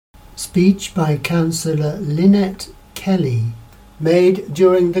Speech by Councillor Lynette Kelly, made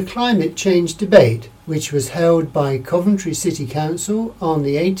during the climate change debate, which was held by Coventry City Council on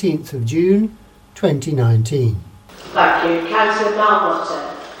the 18th of June 2019. Thank you. Councillor Mal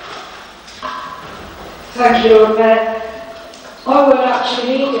Mutton. Thank you, Lord Mayor. I won't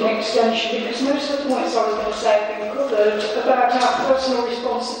actually need an extension because most of the points I was going to say have been covered about our personal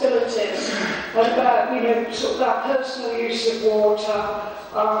responsibilities and about, sort of our personal use of water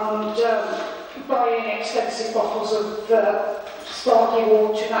and buying expensive bottles of sparkling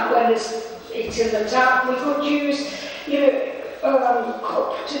water and that when there's it in the tap. We could use,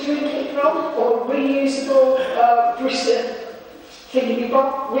 cup to drink it from or reusable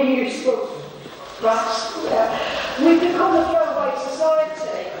reusable glass. We've become a throwaway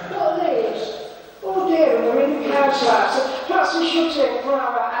society. What news? Oh dear, we're in the council house. So perhaps we should take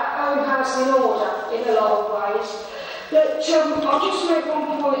our own house in order in a lot of ways. But I'll just make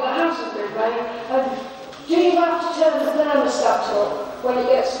one point that hasn't been made. Do you have to turn the thermostat up when it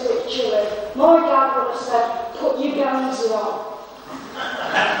gets a bit chilly? My dad would have said, put your ganzer on.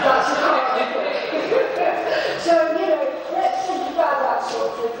 That's a kind of thing. So, let's think about that sort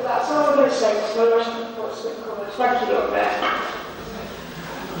of thing. That's all I'm going to say, because the rest of the points have been covered. Thank you, Lord Mayor.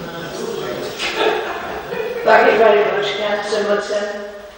 Thank you very much, Councillor Mutton.